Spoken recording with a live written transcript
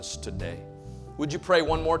today. Would you pray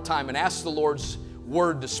one more time and ask the Lord's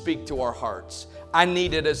word to speak to our hearts? I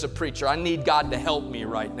need it as a preacher. I need God to help me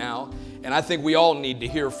right now. And I think we all need to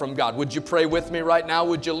hear from God. Would you pray with me right now?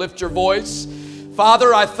 Would you lift your voice?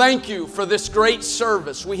 Father, I thank you for this great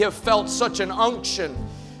service. We have felt such an unction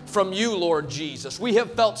from you, Lord Jesus. We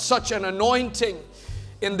have felt such an anointing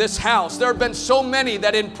in this house. There have been so many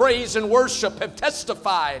that in praise and worship have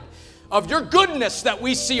testified of your goodness that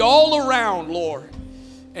we see all around, Lord,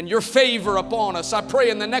 and your favor upon us. I pray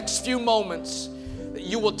in the next few moments that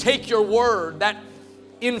you will take your word, that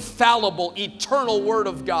infallible, eternal word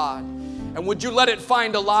of God, and would you let it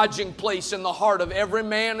find a lodging place in the heart of every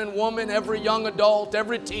man and woman, every young adult,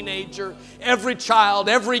 every teenager, every child,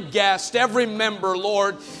 every guest, every member,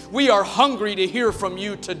 Lord. We are hungry to hear from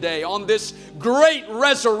you today on this great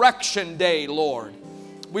resurrection day, Lord.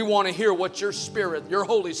 We want to hear what your Spirit, your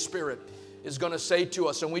Holy Spirit, is going to say to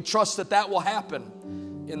us, and we trust that that will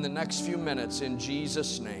happen in the next few minutes in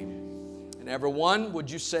Jesus' name. And everyone, would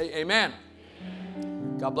you say amen?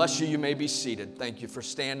 God bless you. You may be seated. Thank you for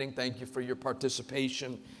standing. Thank you for your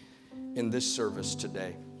participation in this service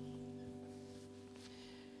today.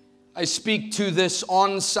 I speak to this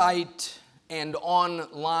on-site and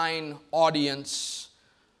online audience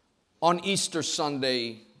on Easter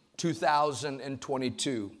Sunday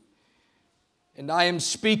 2022. And I am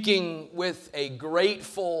speaking with a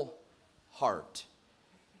grateful heart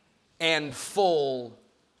and full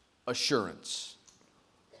assurance.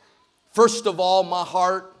 First of all, my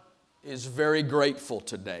heart is very grateful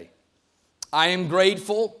today. I am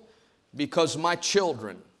grateful because my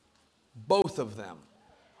children, both of them,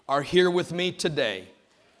 are here with me today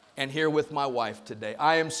and here with my wife today.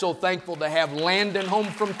 I am so thankful to have Landon home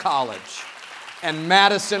from college and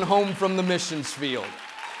Madison home from the missions field.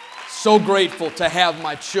 So grateful to have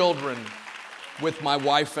my children with my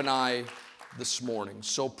wife and I this morning.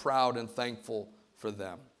 So proud and thankful for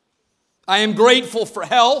them. I am grateful for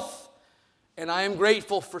health. And I am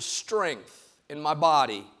grateful for strength in my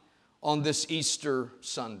body on this Easter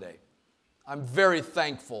Sunday. I'm very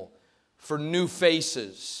thankful for new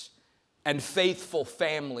faces and faithful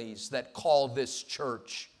families that call this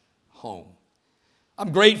church home.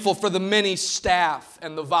 I'm grateful for the many staff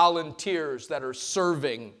and the volunteers that are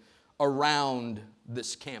serving around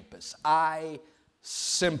this campus. I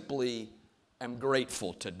simply am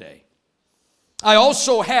grateful today. I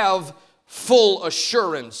also have full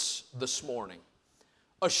assurance this morning.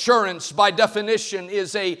 Assurance, by definition,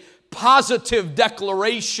 is a positive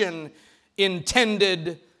declaration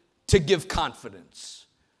intended to give confidence.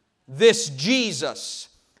 This Jesus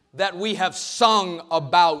that we have sung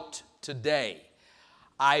about today,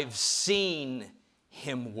 I've seen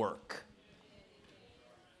him work.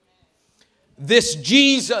 This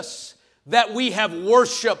Jesus that we have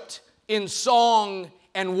worshiped in song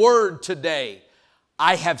and word today,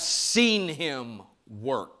 I have seen him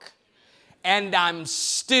work, and I'm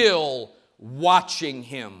still watching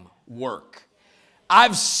him work.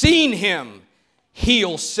 I've seen him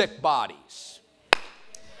heal sick bodies.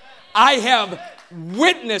 I have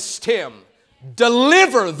witnessed him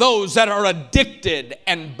deliver those that are addicted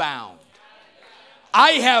and bound.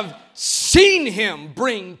 I have seen him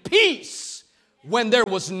bring peace when there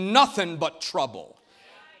was nothing but trouble.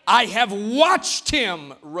 I have watched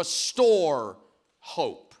him restore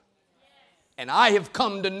hope. And I have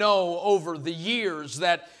come to know over the years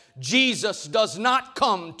that Jesus does not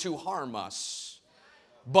come to harm us,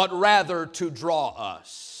 but rather to draw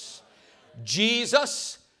us.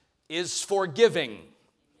 Jesus is forgiving.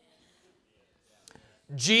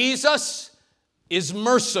 Jesus is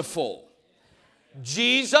merciful.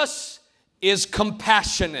 Jesus is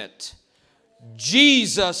compassionate.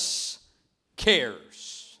 Jesus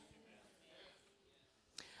cares.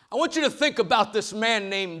 I want you to think about this man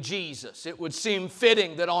named Jesus. It would seem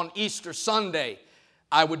fitting that on Easter Sunday,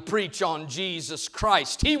 I would preach on Jesus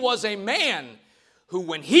Christ. He was a man who,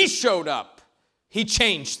 when he showed up, he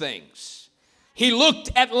changed things. He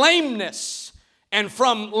looked at lameness, and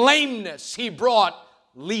from lameness, he brought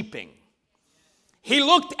leaping. He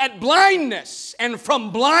looked at blindness, and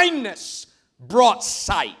from blindness, brought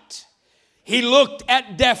sight. He looked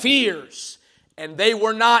at deaf ears, and they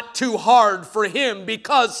were not too hard for him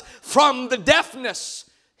because from the deafness,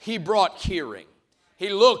 he brought hearing. He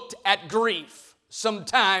looked at grief,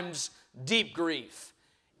 sometimes deep grief,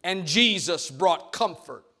 and Jesus brought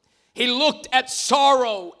comfort. He looked at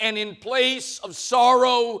sorrow, and in place of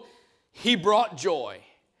sorrow, he brought joy.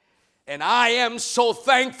 And I am so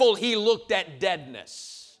thankful he looked at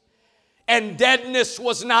deadness. And deadness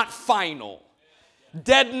was not final.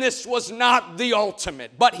 Deadness was not the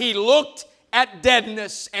ultimate, but he looked at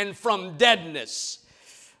deadness, and from deadness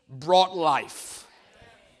brought life.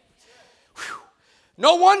 Whew.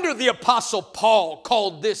 No wonder the Apostle Paul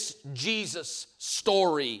called this Jesus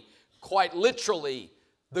story quite literally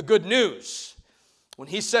the good news. When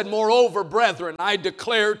he said, "Moreover, brethren, I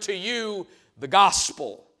declare to you the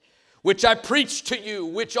gospel, which I preached to you,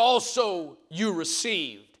 which also you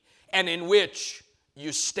received, and in which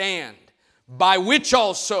you stand, by which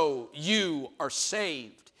also you are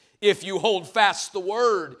saved, if you hold fast the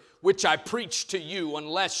word which I preached to you,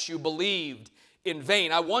 unless you believed in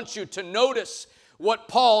vain." I want you to notice what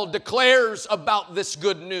Paul declares about this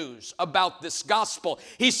good news, about this gospel.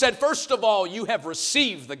 He said, first of all, you have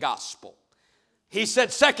received the gospel. He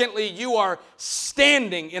said, secondly, you are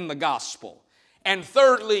standing in the gospel. And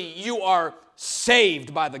thirdly, you are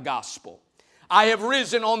saved by the gospel. I have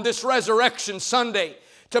risen on this Resurrection Sunday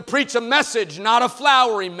to preach a message, not a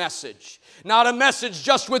flowery message, not a message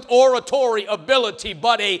just with oratory ability,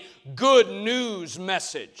 but a good news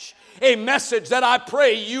message. A message that I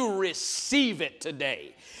pray you receive it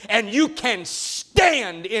today. And you can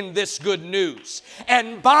stand in this good news.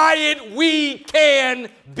 And by it we can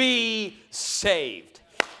be saved.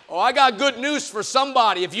 Oh, I got good news for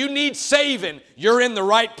somebody. If you need saving, you're in the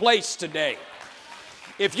right place today.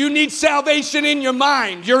 If you need salvation in your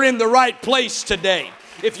mind, you're in the right place today.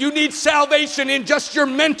 If you need salvation in just your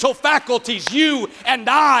mental faculties, you and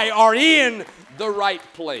I are in the right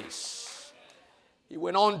place. He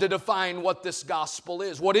went on to define what this gospel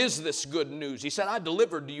is. What is this good news? He said, I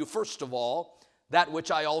delivered to you, first of all, that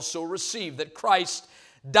which I also received, that Christ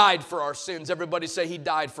died for our sins. Everybody say he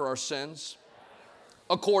died for our sins,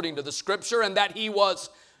 according to the scripture, and that he was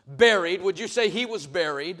buried. Would you say he was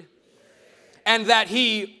buried? And that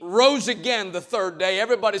he rose again the third day.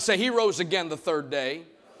 Everybody say he rose again the third day.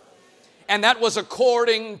 And that was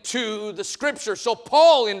according to the scripture. So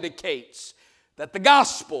Paul indicates that the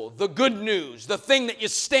gospel, the good news, the thing that you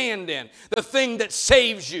stand in, the thing that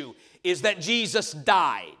saves you, is that Jesus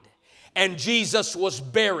died, and Jesus was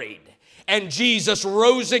buried, and Jesus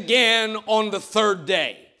rose again on the third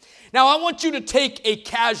day. Now I want you to take a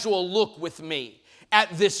casual look with me at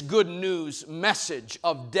this good news message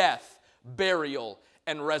of death, burial,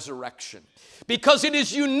 and resurrection. Because it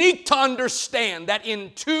is unique to understand that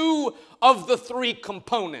in two of the three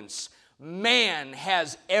components, man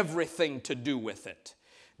has everything to do with it.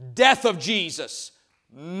 Death of Jesus,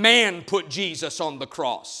 man put Jesus on the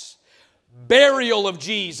cross. Burial of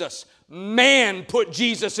Jesus, man put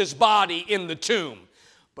Jesus' body in the tomb.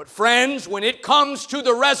 But friends, when it comes to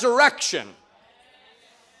the resurrection,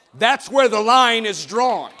 that's where the line is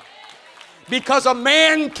drawn. Because a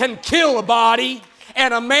man can kill a body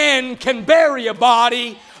and a man can bury a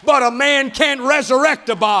body, but a man can't resurrect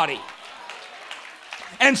a body.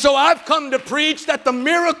 And so I've come to preach that the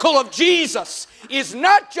miracle of Jesus is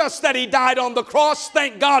not just that he died on the cross,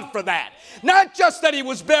 thank God for that. Not just that he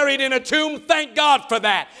was buried in a tomb, thank God for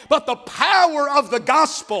that. But the power of the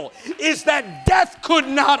gospel is that death could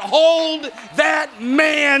not hold that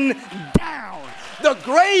man down. The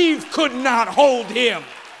grave could not hold him.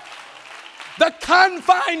 The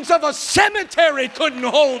confines of a cemetery couldn't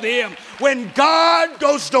hold him. When God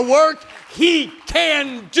goes to work, he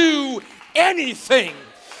can do anything.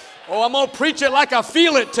 Oh, I'm going to preach it like I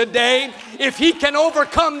feel it today. If he can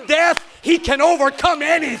overcome death, he can overcome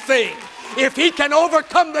anything. If he can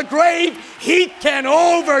overcome the grave, he can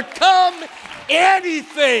overcome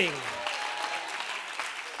anything.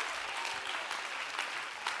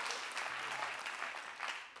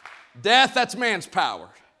 Death, that's man's power.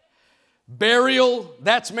 Burial,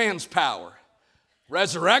 that's man's power.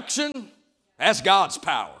 Resurrection, that's God's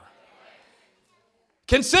power.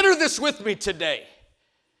 Consider this with me today.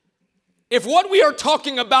 If what we are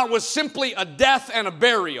talking about was simply a death and a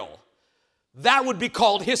burial, that would be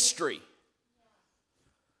called history.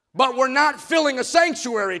 But we're not filling a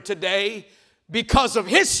sanctuary today because of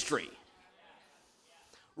history.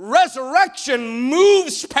 Resurrection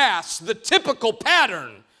moves past the typical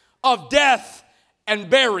pattern of death and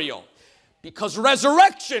burial, because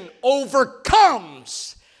resurrection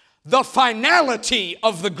overcomes the finality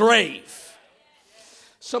of the grave.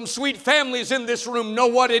 Some sweet families in this room know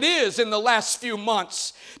what it is in the last few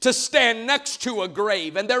months to stand next to a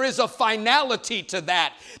grave. And there is a finality to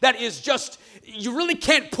that is just, you really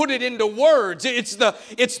can't put it into words. It's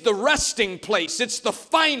the resting place. It's the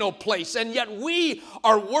final place. And yet we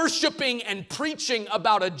are worshiping and preaching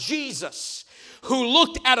about a Jesus who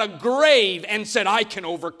looked at a grave and said, I can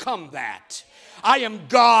overcome that. I am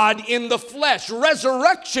God in the flesh.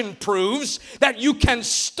 Resurrection proves that you can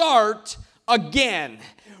start again.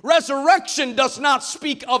 Resurrection does not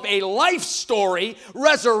speak of a life story.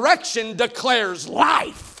 Resurrection declares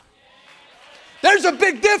life. There's a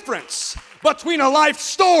big difference between a life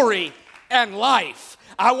story and life.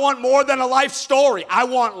 I want more than a life story. I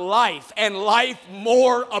want life, and life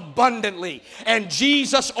more abundantly. And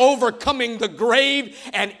Jesus overcoming the grave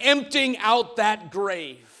and emptying out that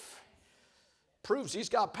grave proves he's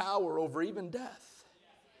got power over even death.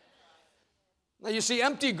 Now you see,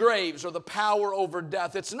 empty graves or the power over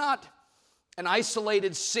death, it's not an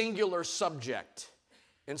isolated singular subject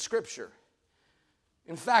in Scripture.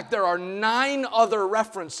 In fact, there are 9 other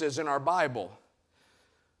references in our Bible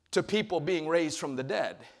to people being raised from the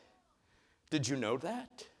dead. Did you know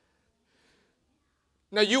that?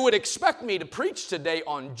 Now, you would expect me to preach today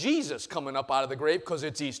on Jesus coming up out of the grave because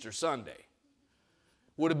it's Easter Sunday.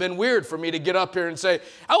 Would have been weird for me to get up here and say,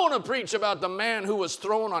 I want to preach about the man who was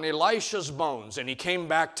thrown on Elisha's bones and he came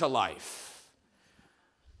back to life.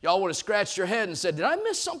 Y'all would have scratched your head and said, did I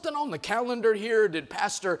miss something on the calendar here? Did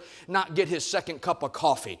Pastor not get his second cup of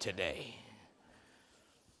coffee today?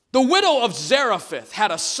 The widow of Zarephath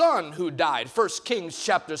had a son who died, 1 Kings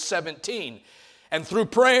chapter 17. And through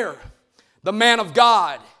prayer, the man of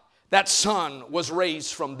God, that son was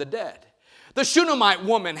raised from the dead. The Shunammite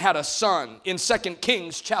woman had a son in 2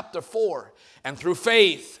 Kings chapter 4. And through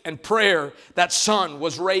faith and prayer, that son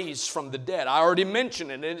was raised from the dead. I already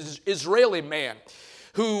mentioned it, an Israeli man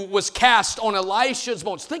who was cast on Elisha's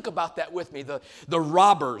bones. Think about that with me. The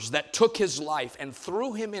robbers that took his life and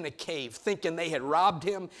threw him in a cave thinking they had robbed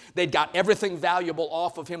him. They'd got everything valuable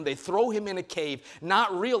off of him. They throw him in a cave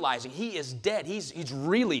not realizing he is dead. He's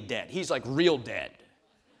really dead. He's like real dead.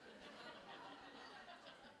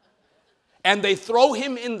 And they throw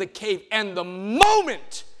him in the cave, and the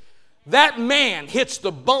moment that man hits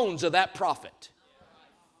the bones of that prophet.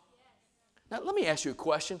 Now let me ask you a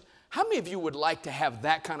question. How many of you would like to have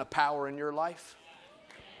that kind of power in your life?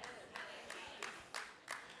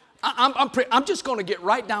 I'm just going to get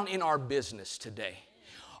right down in our business today.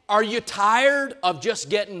 Are you tired of just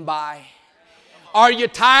getting by? Are you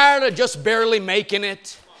tired of just barely making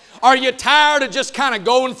it? Are you tired of just kind of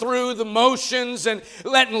going through the motions and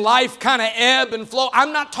letting life kind of ebb and flow?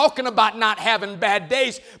 I'm not talking about not having bad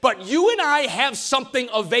days, but you and I have something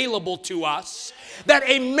available to us. That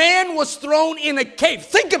a man was thrown in a cave.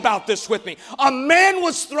 Think about this with me. A man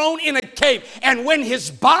was thrown in a cave, and when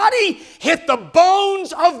his body hit the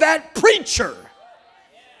bones of that preacher,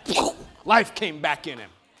 life came back in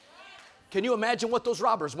him. Can you imagine what those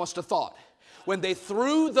robbers must have thought when they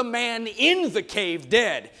threw the man in the cave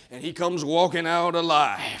dead, and he comes walking out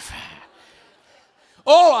alive?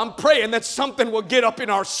 Oh, I'm praying that something will get up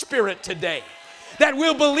in our spirit today, that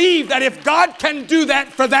we'll believe that if God can do that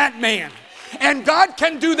for that man, and God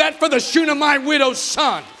can do that for the Shunammite widow's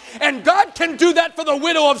son, and God can do that for the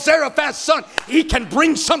widow of Zarephath's son, He can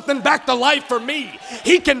bring something back to life for me.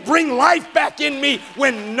 He can bring life back in me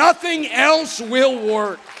when nothing else will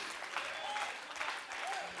work.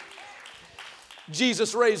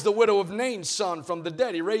 Jesus raised the widow of Nain's son from the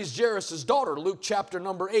dead. He raised Jairus' daughter, Luke chapter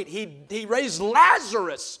number 8. He raised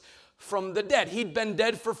Lazarus from the dead. He'd been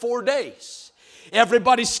dead for 4 days.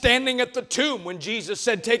 Everybody's standing at the tomb when Jesus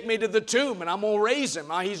said, take me to the tomb and I'm going to raise him.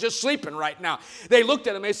 He's just sleeping right now. They looked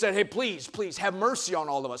at him and they said, hey, please have mercy on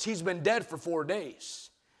all of us. He's been dead for 4 days.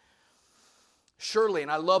 Surely,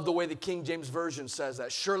 and I love the way the King James Version says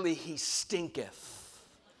that, surely he stinketh.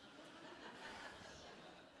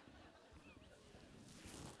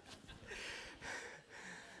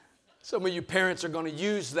 Some of you parents are going to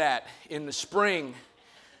use that in the spring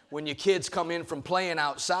when your kids come in from playing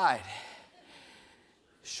outside.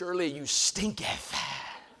 Surely you stinketh.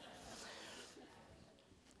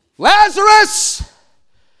 Lazarus,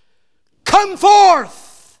 come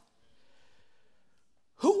forth.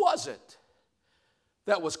 Who was it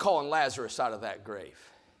that was calling Lazarus out of that grave?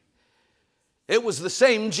 It was the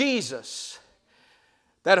same Jesus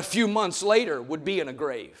that a few months later would be in a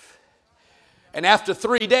grave. And after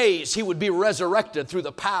 3 days, he would be resurrected through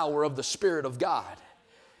the power of the Spirit of God.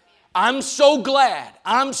 I'm so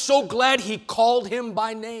glad he called him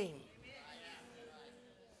by name.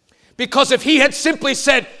 Because if he had simply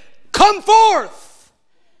said, come forth,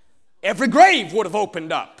 every grave would have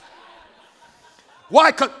opened up.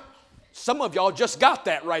 Why? Some of y'all just got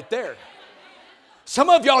that right there. Some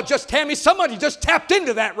of y'all just, Tammy, somebody just tapped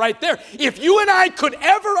into that right there. If you and I could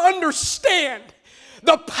ever understand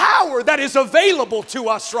the power that is available to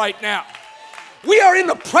us right now. We are in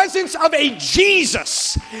the presence of a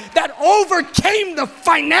Jesus that overcame the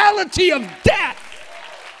finality of death.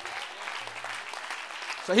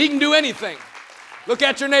 So he can do anything. Look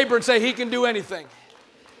at your neighbor and say, he can do anything.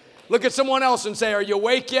 Look at someone else and say, are you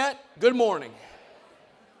awake yet? Good morning.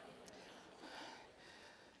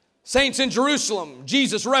 Saints in Jerusalem,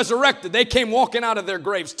 Jesus resurrected. They came walking out of their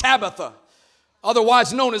graves. Tabitha,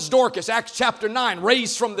 otherwise known as Dorcas, Acts chapter 9,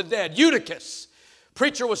 raised from the dead. Eutychus,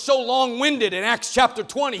 preacher was so long-winded in Acts chapter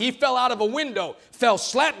 20, he fell out of a window, fell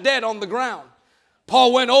slap dead on the ground.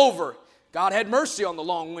 Paul went over. God had mercy on the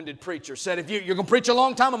long-winded preacher. Said, if you're going to preach a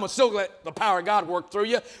long time, I'm going to still let the power of God work through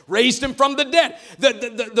you. Raised him from the dead.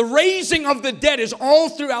 The raising of the dead is all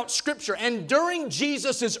throughout Scripture. And during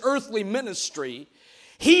Jesus' earthly ministry,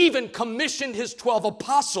 he even commissioned his 12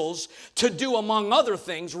 apostles to do, among other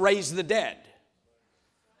things, raise the dead.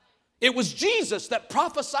 It was Jesus that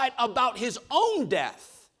prophesied about his own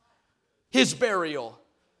death, his burial,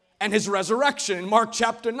 and his resurrection. In Mark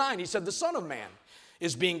chapter 9, he said, the Son of Man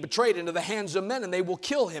is being betrayed into the hands of men, and they will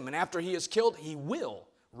kill him. And after he is killed, he will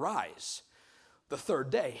rise the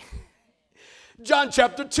third day. John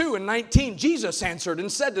chapter 2 and 19, Jesus answered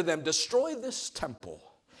and said to them, destroy this temple,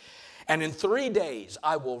 and in 3 days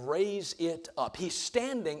I will raise it up. He's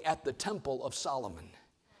standing at the temple of Solomon.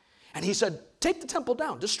 And he said, take the temple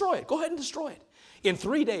down, destroy it, go ahead and destroy it. In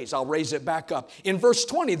 3 days, I'll raise it back up. In verse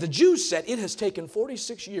 20, the Jews said, it has taken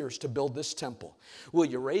 46 years to build this temple. Will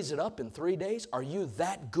you raise it up in 3 days? Are you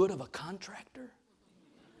that good of a contractor?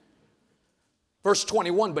 Verse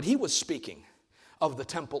 21, but he was speaking of the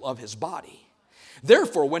temple of his body.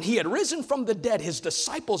 Therefore, when he had risen from the dead, his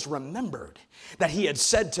disciples remembered that he had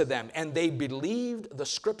said to them, and they believed the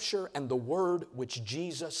scripture and the word which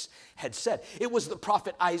Jesus had said. It was the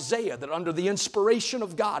prophet Isaiah that, under the inspiration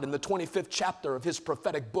of God in the 25th chapter of his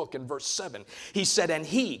prophetic book in verse 7, he said, and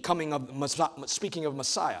he, speaking of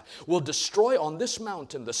Messiah, will destroy on this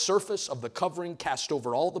mountain the surface of the covering cast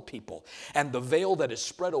over all the people, and the veil that is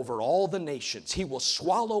spread over all the nations. He will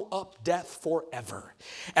swallow up death forever.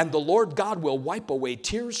 And the Lord God will wipe away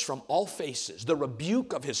tears from all faces, the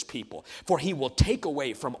rebuke of his people, for he will take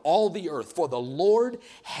away from all the earth, for the Lord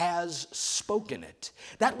has spoken it.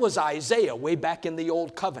 That was Isaiah way back in the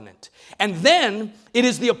Old Covenant. And then it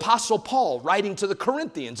is the Apostle Paul writing to the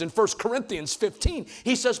Corinthians in 1 Corinthians 15.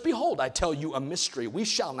 He says, behold, I tell you a mystery. We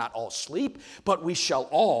shall not all sleep, but we shall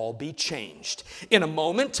all be changed. In a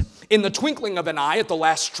moment, in the twinkling of an eye, at the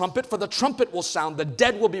last trumpet, for the trumpet will sound, the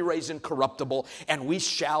dead will be raised incorruptible, and we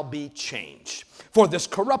shall be changed. For this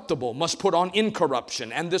corruptible must put on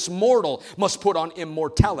incorruption, and this mortal must put on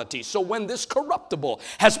immortality. So when this corruptible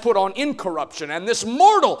has put on incorruption, and this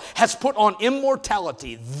mortal has put on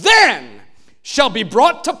immortality, then shall be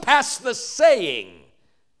brought to pass the saying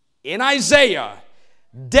in Isaiah,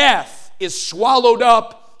 death is swallowed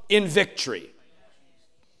up in victory.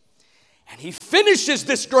 And he finishes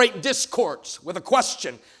this great discourse with a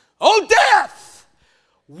question. O death,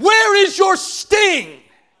 where is your sting?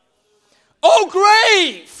 O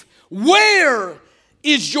grave, where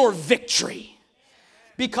is your victory?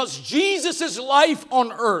 Because Jesus' life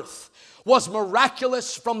on earth was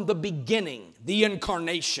miraculous from the beginning, the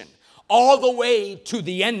incarnation, all the way to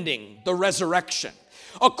the ending, the resurrection.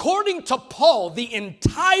 According to Paul, the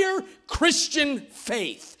entire Christian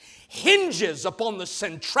faith hinges upon the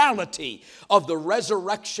centrality of the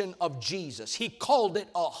resurrection of Jesus. He called it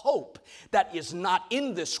a hope that is not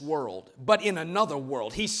in this world, but in another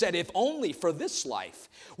world. He said, if only for this life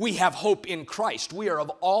we have hope in Christ, we are of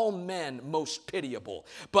all men most pitiable.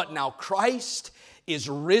 But now Christ is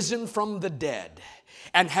risen from the dead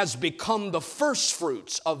and has become the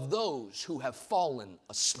firstfruits of those who have fallen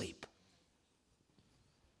asleep.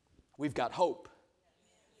 We've got hope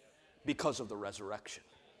because of the resurrection.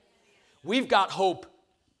 We've got hope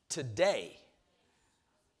today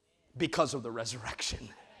because of the resurrection.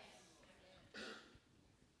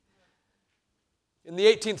 In the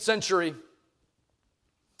 18th century,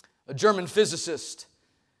 a German physicist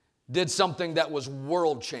did something that was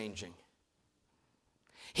world-changing.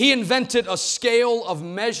 He invented a scale of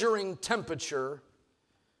measuring temperature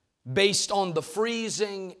based on the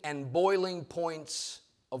freezing and boiling points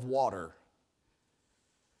of water.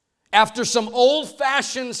 After some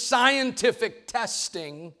old-fashioned scientific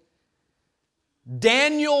testing,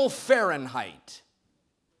 Daniel Fahrenheit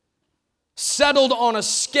settled on a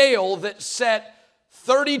scale that set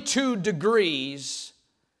 32 degrees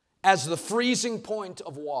as the freezing point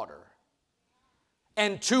of water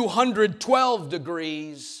and 212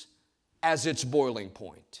 degrees as its boiling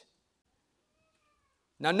point.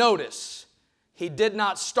 Now notice, he did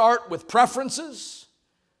not start with preferences.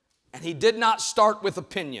 And he did not start with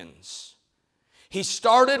opinions. He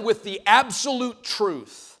started with the absolute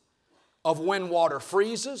truth of when water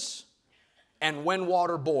freezes and when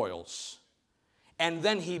water boils. And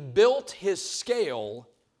then he built his scale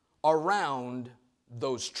around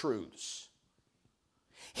those truths.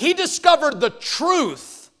 He discovered the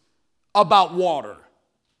truth about water.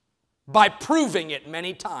 by proving it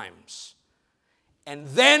many times, and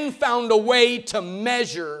then found a way to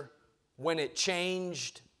measure when it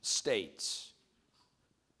changed states.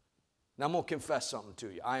 Now I'm going to confess something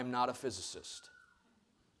to you. I am not a physicist.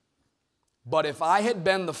 But if I had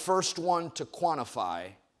been the first one to quantify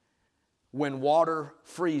when water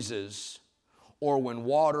freezes or when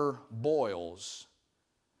water boils,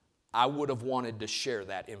 I would have wanted to share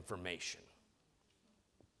that information.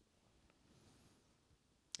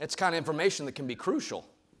 It's kind of information that can be crucial.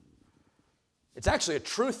 It's actually a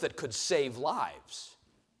truth that could save lives.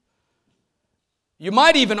 You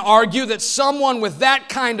might even argue that someone with that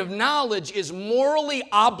kind of knowledge is morally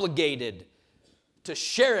obligated to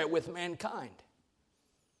share it with mankind,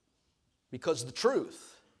 because the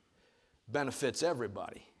truth benefits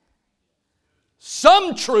everybody.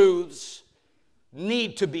 Some truths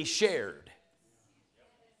need to be shared.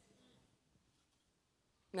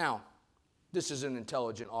 Now, this is an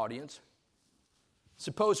intelligent audience.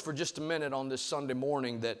 Suppose for just a minute on this Sunday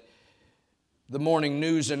morning that the morning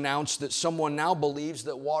news announced that someone now believes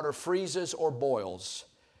that water freezes or boils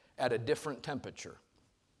at a different temperature.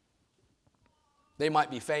 They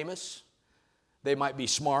might be famous, they might be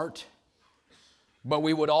smart, but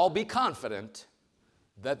we would all be confident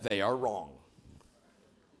that they are wrong.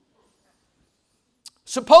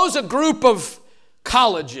 Suppose a group of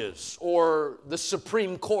colleges or the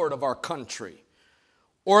Supreme Court of our country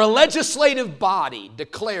or a legislative body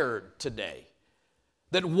declared today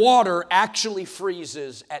that water actually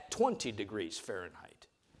freezes at 20 degrees Fahrenheit.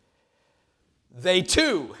 They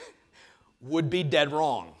too would be dead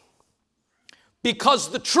wrong, because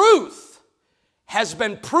the truth has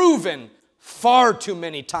been proven far too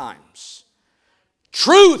many times.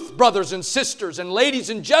 Truth, brothers and sisters and ladies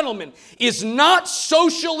and gentlemen, is not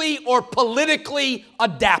socially or politically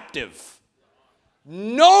adaptive.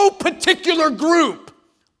 No particular group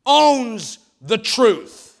owns the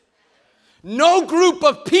truth. No group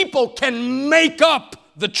of people can make up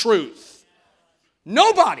the truth.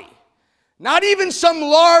 Nobody, not even some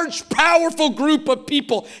large, powerful group of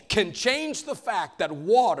people, can change the fact that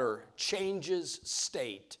water changes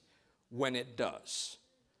state when it does.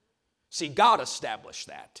 See, God established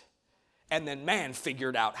that, and then man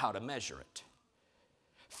figured out how to measure it.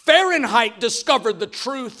 Fahrenheit discovered the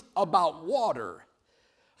truth about water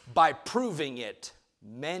by proving it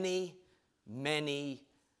many, many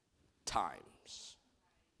times.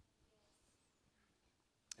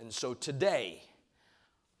 And so today,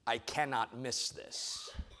 I cannot miss this.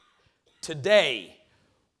 Today,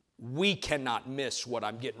 we cannot miss what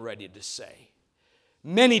I'm getting ready to say.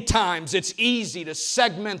 Many times it's easy to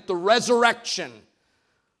segment the resurrection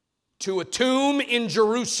to a tomb in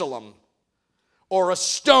Jerusalem or a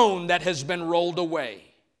stone that has been rolled away.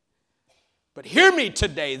 But hear me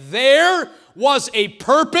today, there was a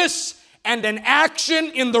purpose and an action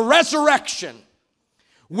in the resurrection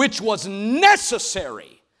which was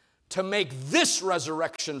necessary to make this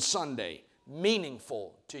Resurrection Sunday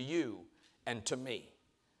meaningful to you and to me.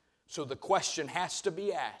 So the question has to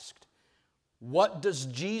be asked, what does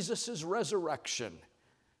Jesus' resurrection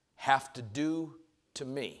have to do to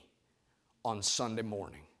me on Sunday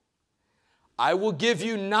morning? I will give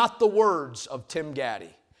you not the words of Tim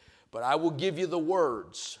Gaddy, but I will give you the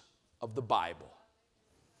words of the Bible.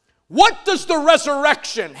 What does the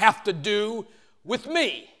resurrection have to do with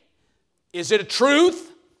me? Is it a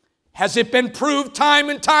truth? Has it been proved time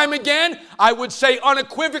and time again? I would say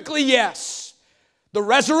unequivocally yes. The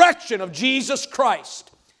resurrection of Jesus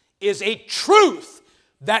Christ is a truth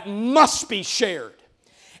that must be shared.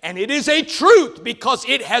 And it is a truth because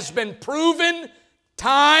it has been proven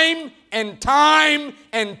time and time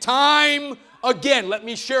and time again. Let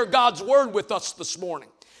me share God's word with us this morning.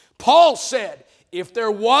 Paul said, if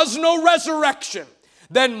there was no resurrection,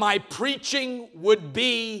 then my preaching would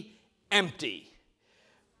be empty.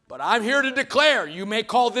 But I'm here to declare, you may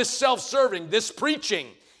call this self-serving, this preaching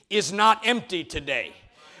is not empty today.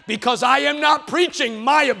 Because I am not preaching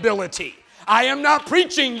my ability. I am not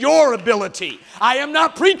preaching your ability. I am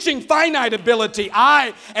not preaching finite ability.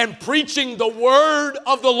 I am preaching the word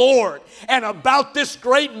of the Lord and about this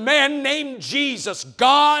great man named Jesus,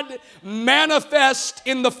 God manifest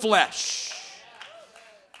in the flesh.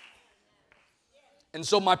 And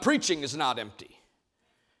so my preaching is not empty.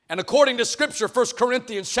 And according to Scripture, 1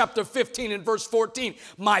 Corinthians chapter 15 and verse 14,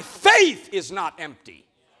 my faith is not empty.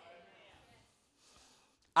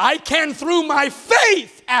 I can, through my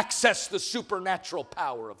faith, access the supernatural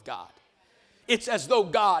power of God. It's as though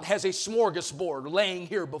God has a smorgasbord laying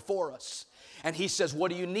here before us. And He says,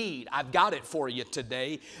 what do you need? I've got it for you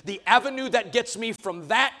today. The avenue that gets me from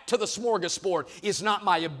that to the smorgasbord is not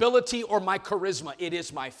my ability or my charisma. It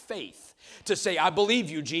is my faith to say, I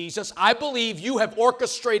believe you, Jesus. I believe you have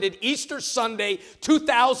orchestrated Easter Sunday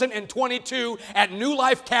 2022 at New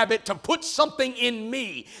Life Cabot to put something in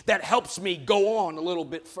me that helps me go on a little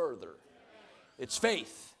bit further. It's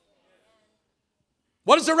faith.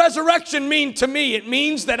 What does the resurrection mean to me? It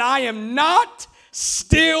means that I am not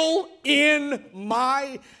still in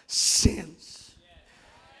my sins.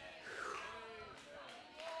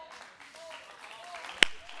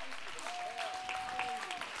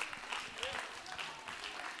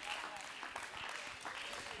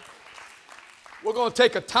 We're going to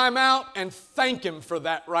take a time out and thank Him for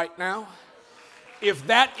that right now. If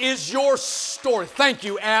that is your story, thank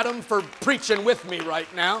you, Adam, for preaching with me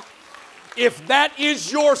right now. If that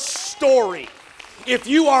is your story, if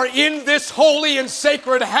you are in this holy and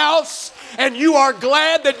sacred house and you are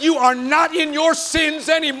glad that you are not in your sins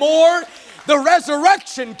anymore, the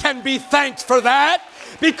resurrection can be thanked for that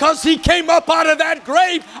because He came up out of that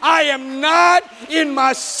grave. I am not in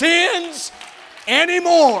my sins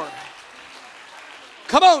anymore.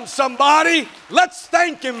 Come on, somebody. Let's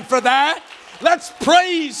thank Him for that. Let's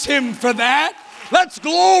praise Him for that. Let's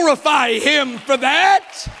glorify Him for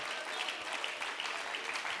that.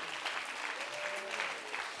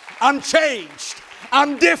 I'm changed.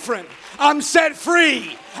 I'm different. I'm set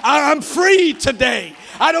free. I'm free today.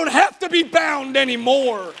 I don't have to be bound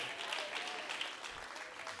anymore.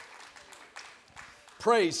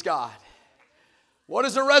 Praise God. What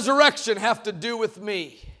does the resurrection have to do with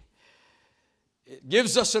me? It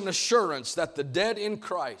gives us an assurance that the dead in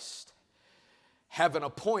Christ have an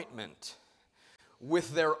appointment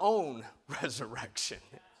with their own resurrection.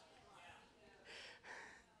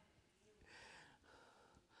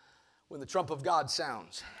 When the trump of God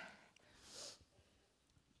sounds,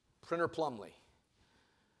 Printer Plumley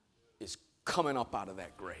is coming up out of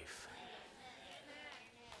that grave.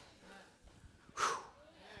 Whew.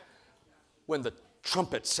 When the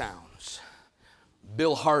trumpet sounds,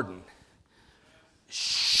 Bill Harden is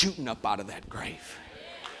shooting up out of that grave.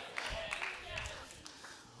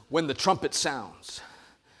 When the trumpet sounds,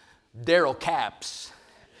 Daryl Capps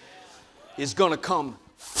is going to come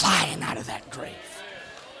flying out of that grave.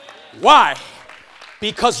 Why?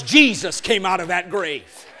 Because Jesus came out of that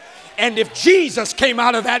grave. And if Jesus came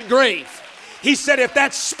out of that grave, He said, if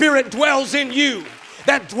that spirit dwells in you,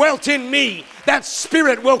 that dwelt in me, that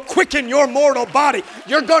spirit will quicken your mortal body.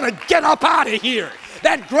 You're going to get up out of here.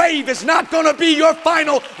 That grave is not going to be your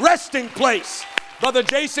final resting place. Brother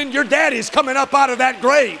Jason, your daddy's coming up out of that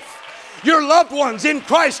grave. Your loved ones in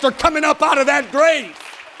Christ are coming up out of that grave.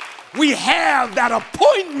 We have that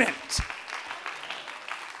appointment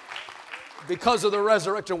because of the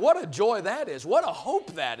resurrection. What a joy that is. What a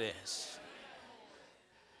hope that is.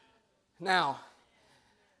 Now,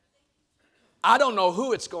 I don't know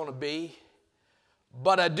who it's going to be,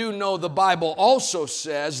 but I do know the Bible also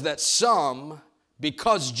says that some,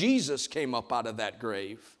 because Jesus came up out of that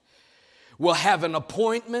grave, will have an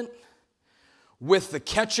appointment with the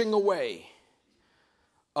catching away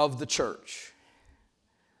of the church.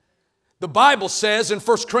 The Bible says in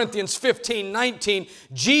 1 Corinthians 15:19,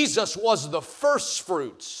 Jesus was the first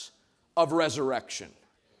fruits of resurrection.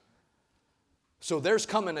 So there's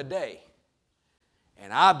coming a day,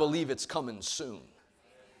 and I believe it's coming soon,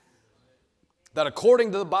 that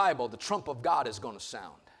according to the Bible, the trump of God is going to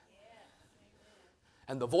sound.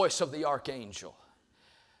 And the voice of the archangel,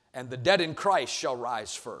 and the dead in Christ shall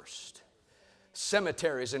rise first.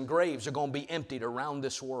 Cemeteries and graves are going to be emptied around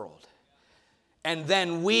this world. And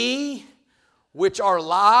then we, which are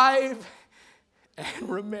alive and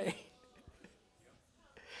remain.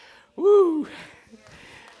 Woo.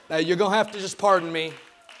 Now you're going to have to just pardon me.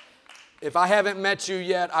 If I haven't met you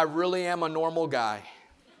yet, I really am a normal guy.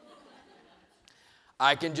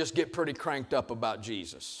 I can just get pretty cranked up about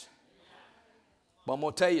Jesus. But I'm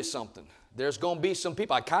going to tell you something. There's going to be some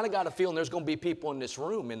people, I kind of got a feeling there's going to be people in this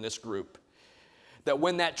room, in this group, that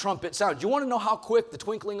when that trumpet sounds, you want to know how quick the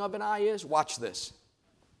twinkling of an eye is? Watch this.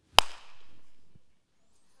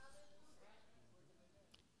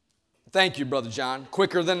 Thank you, Brother John.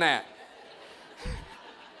 Quicker than that.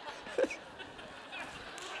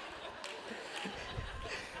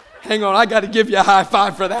 Hang on, I got to give you a high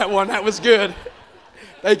five for that one. That was good.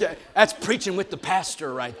 That's preaching with the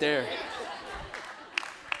pastor right there.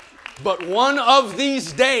 But one of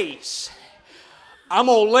these days, I'm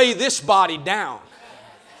going to lay this body down.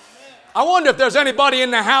 I wonder if there's anybody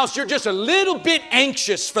in the house, you're just a little bit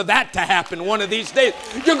anxious for that to happen one of these days.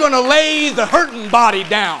 You're going to lay the hurting body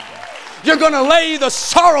down. You're going to lay the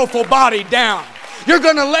sorrowful body down. You're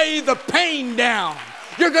going to lay the pain down.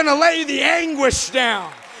 You're going to lay the anguish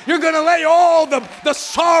down. You're going to lay all the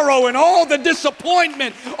sorrow and all the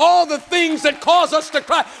disappointment, all the things that cause us to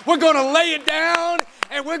cry. We're going to lay it down,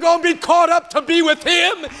 and we're going to be caught up to be with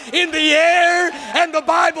Him in the air. And the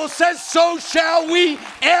Bible says, so shall we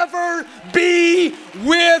ever be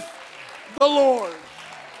with the Lord.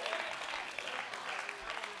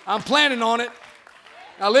 I'm planning on it.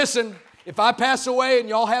 Now listen, if I pass away and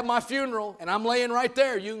y'all have my funeral and I'm laying right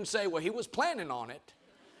there, you can say, well, he was planning on it.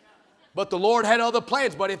 But the Lord had other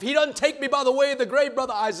plans. But if He doesn't take me by the way of the grave,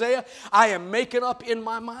 Brother Isaiah, I am making up in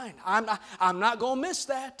my mind. I'm not going to miss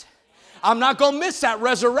that. I'm not going to miss that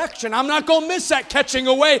resurrection. I'm not going to miss that catching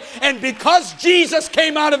away. And because Jesus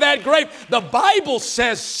came out of that grave, the Bible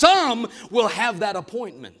says some will have that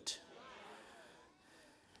appointment.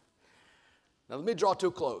 Now let me draw to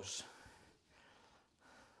a close.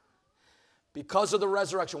 Because of the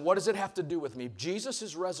resurrection, what does it have to do with me?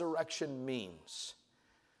 Jesus' resurrection means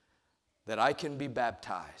that I can be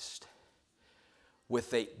baptized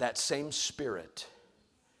with that same Spirit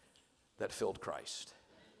that filled Christ.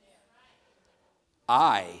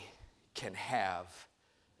 I can have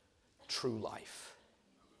true life.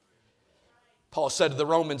 Paul said to the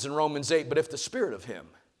Romans in Romans 8, but if the Spirit of Him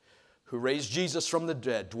who raised Jesus from the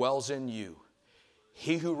dead dwells in you,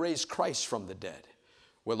 He who raised Christ from the dead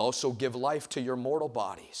will also give life to your mortal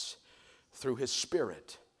bodies through His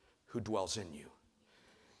Spirit who dwells in you.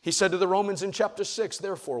 He said to the Romans in chapter 6,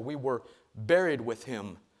 therefore we were buried with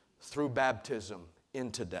Him through baptism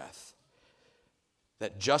into death,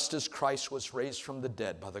 that just as Christ was raised from the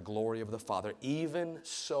dead by the glory of the Father, even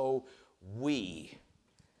so we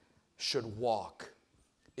should walk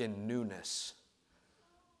in newness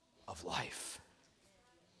of life.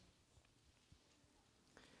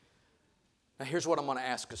 Now here's what I'm going to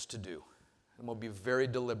ask us to do. I'm going to be very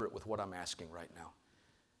deliberate with what I'm asking right now.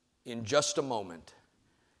 In just a moment,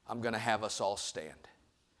 I'm going to have us all stand.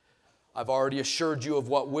 I've already assured you of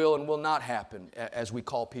what will and will not happen as we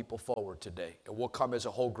call people forward today. It will come as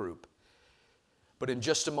a whole group. But in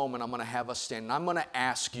just a moment, I'm going to have us stand. And I'm going to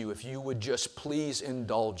ask you if you would just please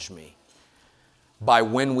indulge me by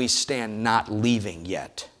when we stand not leaving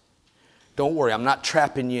yet. Don't worry, I'm not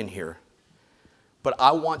trapping you in here. But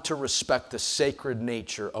I want to respect the sacred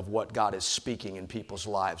nature of what God is speaking in people's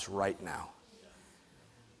lives right now.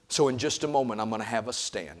 So in just a moment, I'm going to have us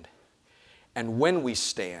stand. And when we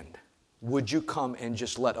stand, would you come and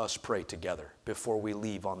just let us pray together before we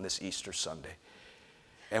leave on this Easter Sunday?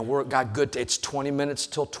 And we're got good. It's 20 minutes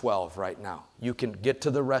till 12 right now. You can get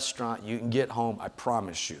to the restaurant. You can get home. I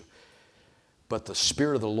promise you. But the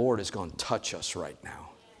Spirit of the Lord is going to touch us right now.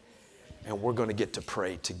 And we're going to get to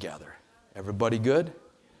pray together. Everybody good?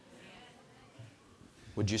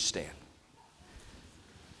 Would you stand?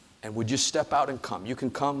 And would you step out and come? You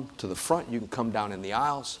can come to the front. You can come down in the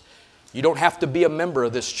aisles. You don't have to be a member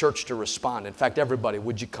of this church to respond. In fact, everybody,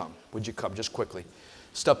 would you come? Would you come just quickly?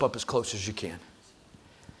 Step up as close as you can.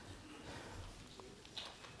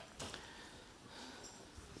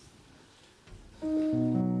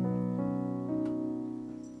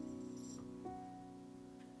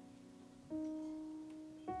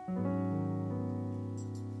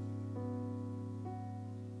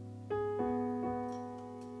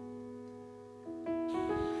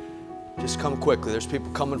 Just come quickly. There's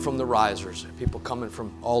people coming from the risers. People coming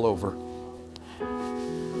from all over.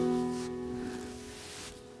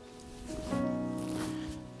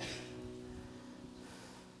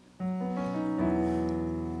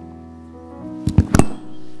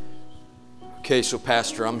 Okay, so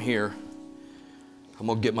Pastor, I'm here. I'm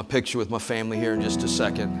going to get my picture with my family here in just a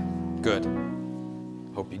second. Good.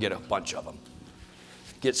 Hope you get a bunch of them.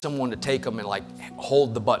 Get someone to take them and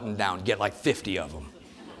hold the button down. Get 50 of them.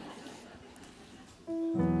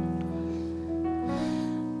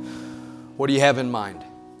 What do you have in mind?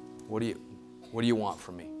 What do you want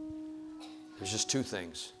from me? There's just two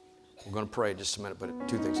things. We're going to pray in just a minute, but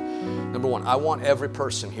two things. Number one, I want every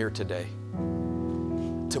person here today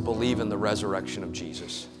to believe in the resurrection of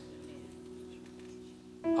Jesus.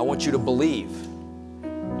 I want you to believe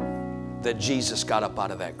that Jesus got up out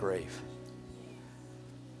of that grave.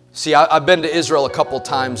 See, I've been to Israel a couple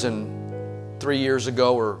times, and 3 years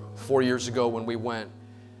ago or 4 years ago when we went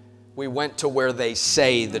to where they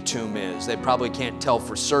say the tomb is. They probably can't tell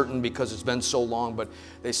for certain because it's been so long, but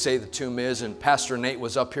they say the tomb is. And Pastor Nate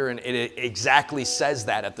was up here, and it exactly says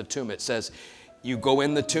that at the tomb. It says, you go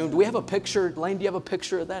in the tomb. Do we have a picture? Lane, do you have a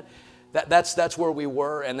picture of that? That's where we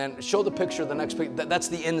were. And then show the picture, the next picture. That's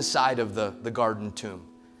the inside of the garden tomb.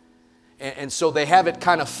 And so they have it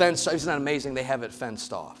kind of fenced. Isn't that amazing? They have it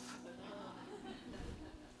fenced off.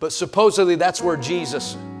 But supposedly that's where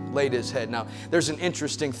Jesus laid his head. Now, there's an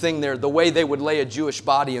interesting thing there. The way they would lay a Jewish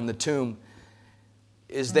body in the tomb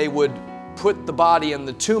is they would put the body in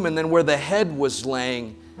the tomb, and then where the head was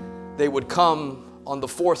laying, they would come on the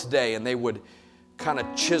fourth day and they would kind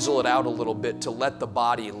of chisel it out a little bit to let the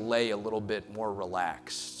body lay a little bit more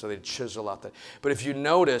relaxed. So they'd chisel out that. But if you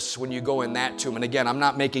notice when you go in that tomb, and again, I'm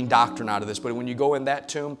not making doctrine out of this, but when you go in that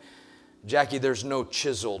tomb, Jackie, there's no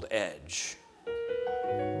chiseled edge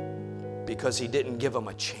because he didn't give them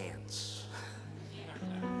a chance.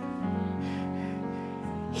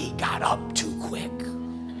 He got up too quick.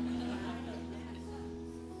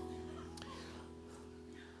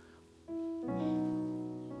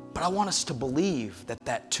 But I want us to believe that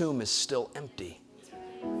that tomb is still empty.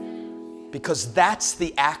 Because that's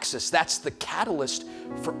the axis, that's the catalyst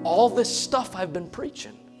for all this stuff I've been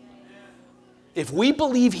preaching. If we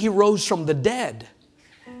believe he rose from the dead,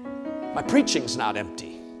 my preaching's not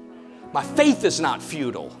empty. My faith is not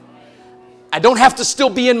futile. I don't have to still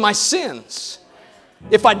be in my sins.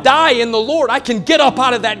 If I die in the Lord, I can get up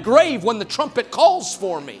out of that grave when the trumpet calls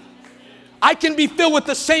for me. I can be filled with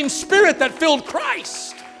the same Spirit that filled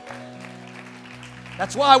Christ.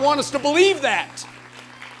 That's why I want us to believe that.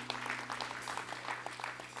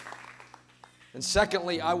 And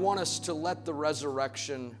secondly, I want us to let the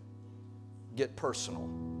resurrection get personal.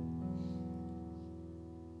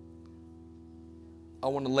 I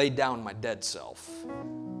want to lay down my dead self.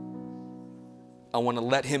 I want to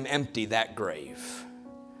let him empty that grave.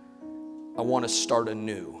 I want to start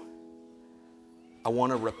anew. I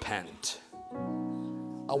want to repent.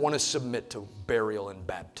 I want to submit to burial and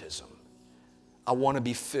baptism. I want to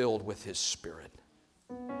be filled with his Spirit.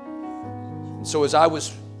 And so as I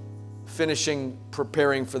was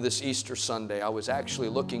preparing for this Easter Sunday, I was actually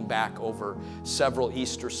looking back over several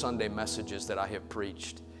Easter Sunday messages that I have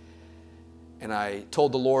preached. And I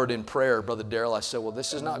told the Lord in prayer, Brother Darrell, I said, well,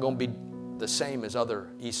 this is not going to be the same as other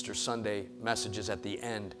Easter Sunday messages at the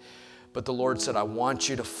end. But the Lord said, I want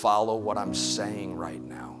you to follow what I'm saying right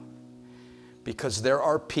now. Because there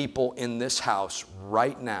are people in this house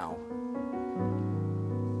right now,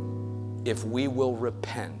 if we will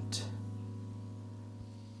repent,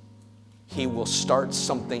 he will start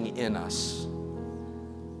something in us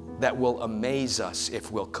that will amaze us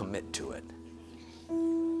if we'll commit to it.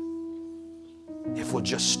 If we'll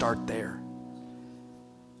just start there.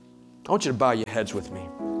 I want you to bow your heads with me.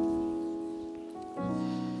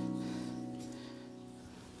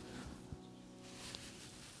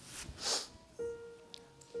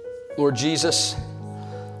 Lord Jesus,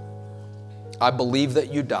 I believe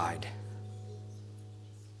that you died.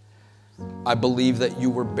 I believe that you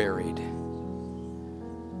were buried.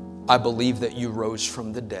 I believe that you rose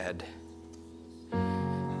from the dead.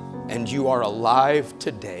 And you are alive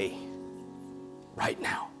today, right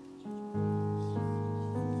now.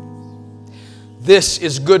 This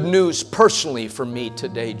is good news personally for me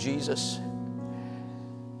today, Jesus,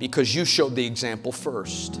 because you showed the example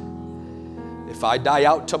first. If I die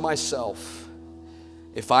out to myself,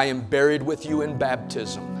 if I am buried with you in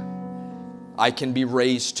baptism, I can be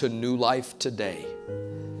raised to new life today.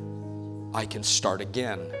 I can start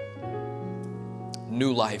again.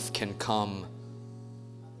 New life can come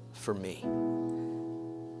for me.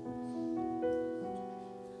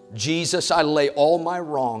 Jesus, I lay all my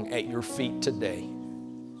wrong at your feet today.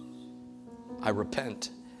 I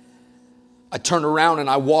repent. I turn around and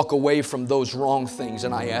I walk away from those wrong things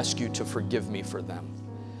and I ask you to forgive me for them.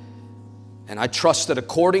 And I trust that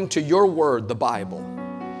according to your word, the Bible,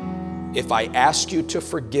 if I ask you to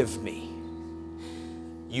forgive me,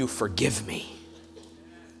 you forgive me.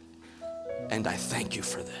 And I thank you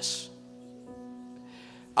for this.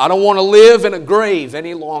 I don't want to live in a grave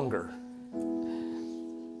any longer.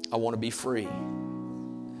 I want to be free.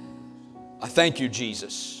 I thank you,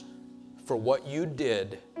 Jesus, for what you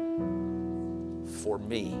did for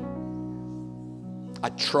me. I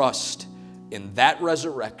trust in that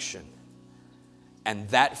resurrection and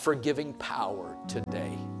that forgiving power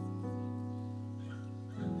today.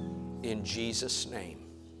 In Jesus' name,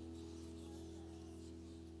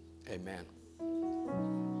 amen.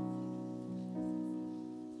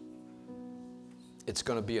 It's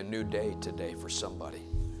going to be a new day today for somebody.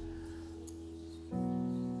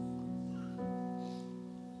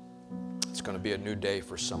 It's going to be a new day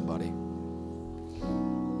for somebody.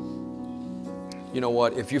 You know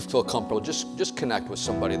what? If you feel comfortable, just connect with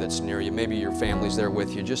somebody that's near you. Maybe your family's there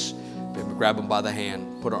with you. Just grab them by the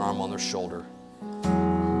hand, put an arm on their shoulder.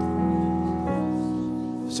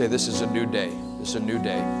 Say, this is a new day. This is a new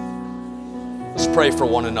day. Let's pray for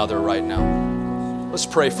one another right now. Let's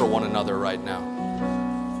pray for one another right now.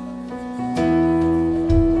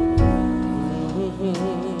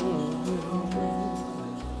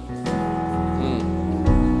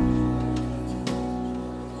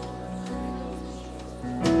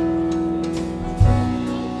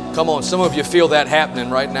 Come on, some of you feel that happening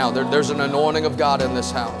right now. There's an anointing of God in this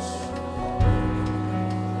house.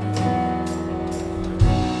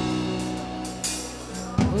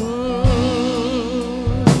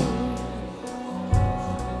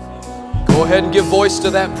 Go ahead and give voice to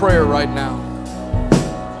that prayer right now.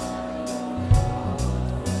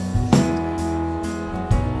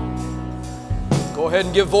 Go ahead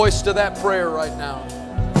and give voice to that prayer right now.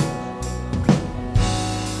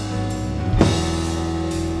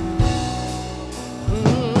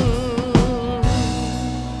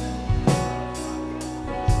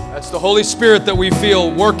 That's the Holy Spirit that we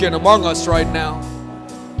feel working among us right now.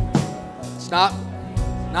 It's not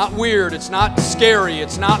weird, it's not scary,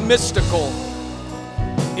 it's not mystical.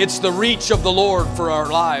 It's the reach of the Lord for our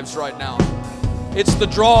lives right now. It's the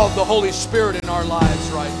draw of the Holy Spirit in our lives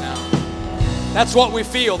right now. That's what we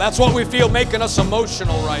feel. That's what we feel making us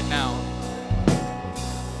emotional right now.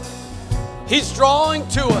 He's drawing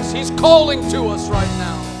to us. He's calling to us right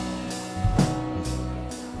now.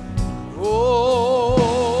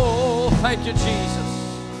 Oh, thank you, Jesus.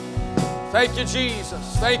 Thank you,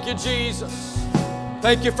 Jesus. Thank you, Jesus.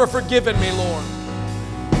 Thank you for forgiving me, Lord.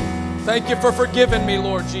 Thank you for forgiving me,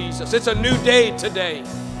 Lord Jesus. It's a new day today.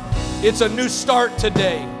 It's a new start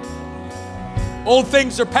today. Old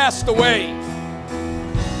things are passed away.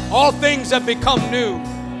 All things have become new.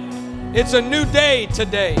 It's a new day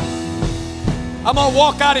today. I'm going to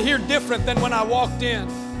walk out of here different than when I walked in.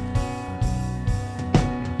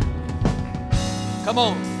 Come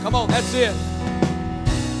on, that's it.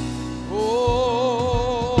 Oh,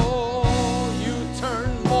 you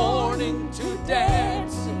turn mourning to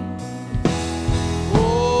dancing.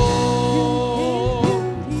 Oh,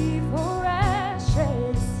 you give beauty for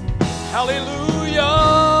ashes. Hallelujah.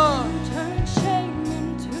 You turn shame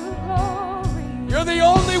into glory. You're the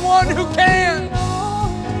only one who can.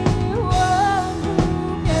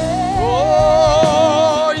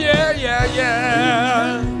 Oh, yeah.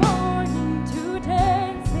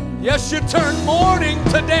 Yes, you turn mourning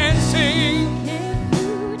to dancing. Give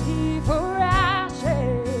beauty for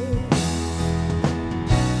ashes.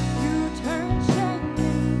 You turn shame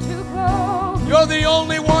into glory. You're the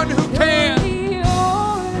only one who can. You're the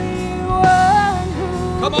only one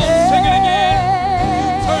who Come on, sing it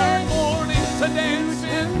again. You turn mourning to dancing.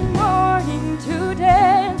 You turn mourning to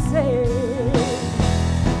dancing.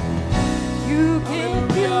 You give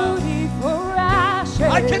beauty for ashes.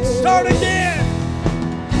 I can start again.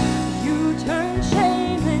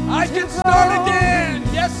 I can start again.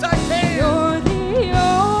 Yes, I can. You're the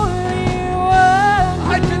only one.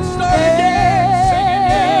 I can start again. Sing it,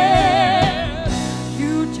 yes.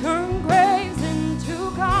 You turn graves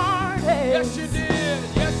into gardens. Yes, you did.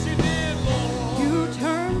 Yes, you did, Lord. You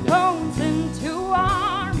turn bones into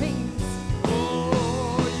armies.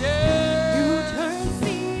 Oh, yeah. You turn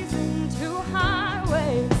seas into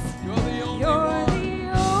highways. You're the only one.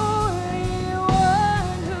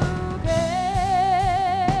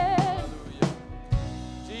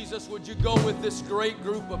 Would you go with this great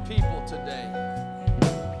group of people today?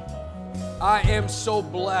 I am so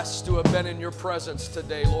blessed to have been in your presence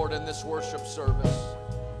today, Lord, in this worship service.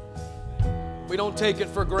 We don't take it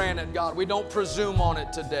for granted, God. We don't presume on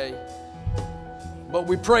it today. But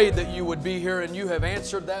we prayed that you would be here, and you have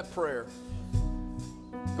answered that prayer.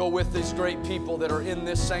 Go with these great people that are in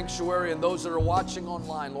this sanctuary and those that are watching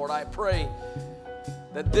online, Lord. I pray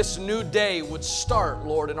that this new day would start,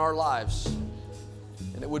 Lord, in our lives.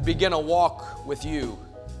 And it would begin a walk with you,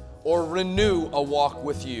 or renew a walk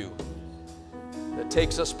with you that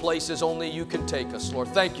takes us places only you can take us, Lord.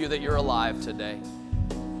 Thank you that you're alive today.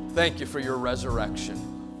 Thank you for your resurrection.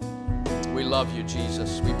 We love you,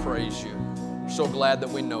 Jesus. We praise you. We're so glad that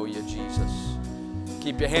we know you, Jesus.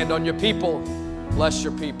 Keep your hand on your people. Bless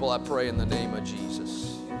your people, I pray, in the name of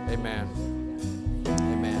Jesus. Amen.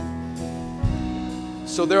 Amen.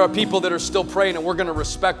 So there are people that are still praying, and we're going to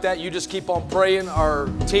respect that. You just keep on praying. Our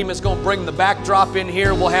team is going to bring the backdrop in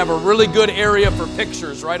here. We'll have a really good area for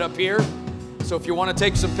pictures right up here. So if you want to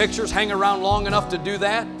take some pictures, hang around long enough to do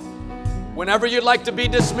that. Whenever you'd like to be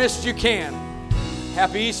dismissed, you can.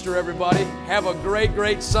 Happy Easter, everybody. Have a great,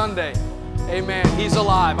 great Sunday. Amen. He's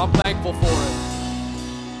alive. I'm thankful for it.